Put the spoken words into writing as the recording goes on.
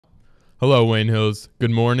Hello, Wayne Hills.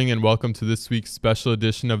 Good morning and welcome to this week's special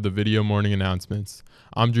edition of the Video Morning Announcements.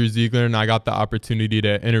 I'm Drew Ziegler and I got the opportunity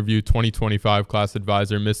to interview 2025 class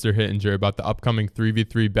advisor Mr. Hittinger about the upcoming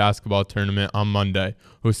 3v3 basketball tournament on Monday,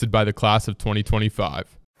 hosted by the class of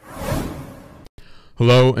 2025.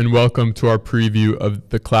 Hello and welcome to our preview of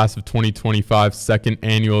the class of 2025 second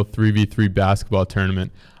annual 3v3 basketball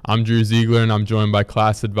tournament. I'm Drew Ziegler and I'm joined by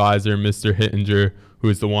class advisor Mr. Hittinger, who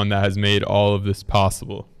is the one that has made all of this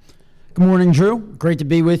possible. Good morning, Drew. Great to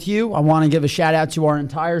be with you. I want to give a shout out to our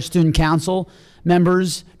entire student council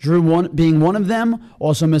members, Drew being one of them,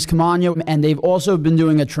 also Ms. Camano, and they've also been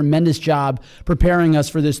doing a tremendous job preparing us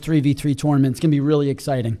for this 3v3 tournament. It's going to be really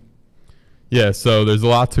exciting. Yeah, so there's a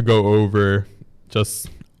lot to go over,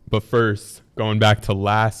 but first, going back to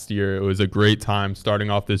last year, it was a great time starting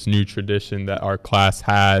off this new tradition that our class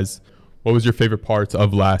has. What was your favorite parts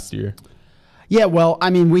of last year? Yeah, well,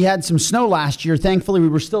 I mean, we had some snow last year. Thankfully, we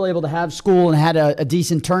were still able to have school and had a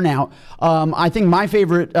decent turnout. I think my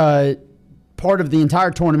favorite part of the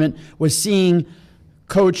entire tournament was seeing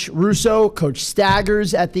Coach Russo, Coach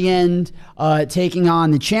Staggers at the end taking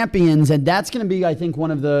on the champions, and that's going to be, I think,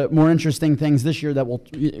 one of the more interesting things this year that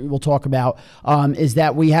we'll talk about is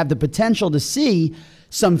that we have the potential to see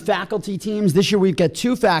some faculty teams. This year we've got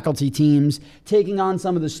two faculty teams taking on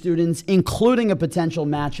some of the students, including a potential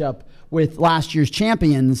matchup with last year's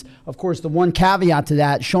champions. Of course, the one caveat to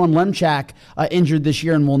that, Sean Lemchak injured this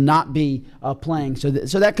year and will not be playing. So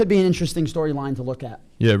that could be an interesting storyline to look at.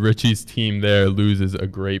 Yeah, Richie's team there loses a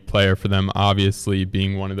great player for them, obviously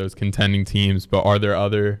being one of those contending teams. But are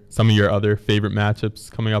there some of your other favorite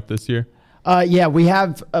matchups coming up this year? Yeah, we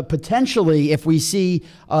have potentially, if we see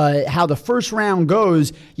how the first round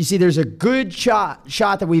goes, you see there's a good shot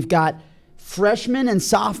that we've got freshman and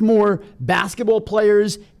sophomore basketball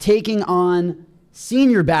players taking on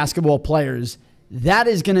senior basketball players. That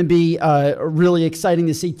is going to be really exciting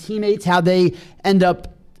to see teammates, how they end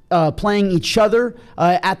up playing each other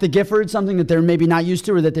at the Gifford, something that they're maybe not used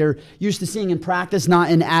to or that they're used to seeing in practice,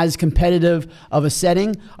 not in as competitive of a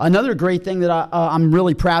setting. Another great thing that I'm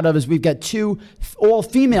really proud of is we've got two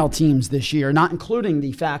all-female teams this year, not including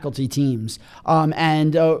the faculty teams.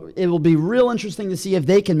 And it will be real interesting to see if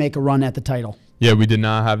they can make a run at the title. Yeah, we did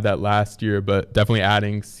not have that last year, but definitely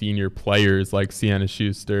adding senior players like Sienna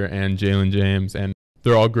Schuster and Jalen James, and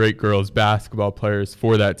they're all great girls basketball players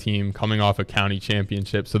for that team coming off a county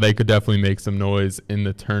championship, so they could definitely make some noise in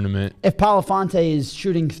the tournament. If Palafonte is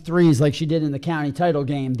shooting threes like she did in the county title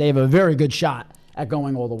game, they have a very good shot at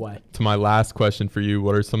going all the way. To my last question for you,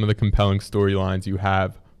 what are some of the compelling storylines you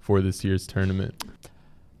have for this year's tournament?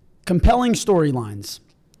 Compelling storylines.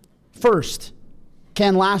 First,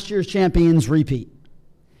 can last year's champions repeat?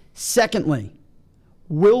 Secondly,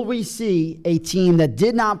 will we see a team that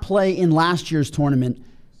did not play in last year's tournament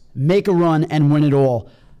make a run and win it all?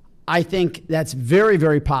 I think that's very,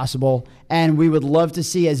 very possible, and we would love to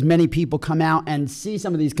see as many people come out and see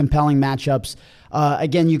some of these compelling matchups.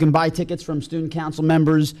 Again, you can buy tickets from student council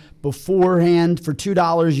members beforehand for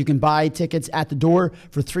 $2. You can buy tickets at the door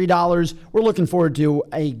for $3. We're looking forward to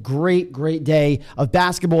a great, great day of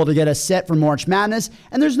basketball to get us set for March Madness,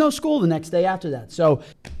 and there's no school the next day after that. So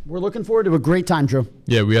we're looking forward to a great time, Drew.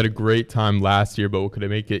 Yeah, we had a great time last year, but what could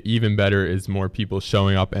make it even better is more people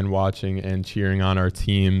showing up and watching and cheering on our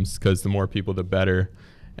teams, because the more people, the better.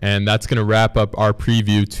 And that's going to wrap up our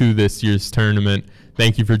preview to this year's tournament.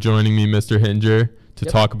 Thank you for joining me, Mr. Hittinger, to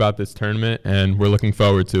talk about this tournament, and we're looking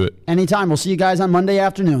forward to it. Anytime. We'll see you guys on Monday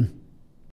afternoon.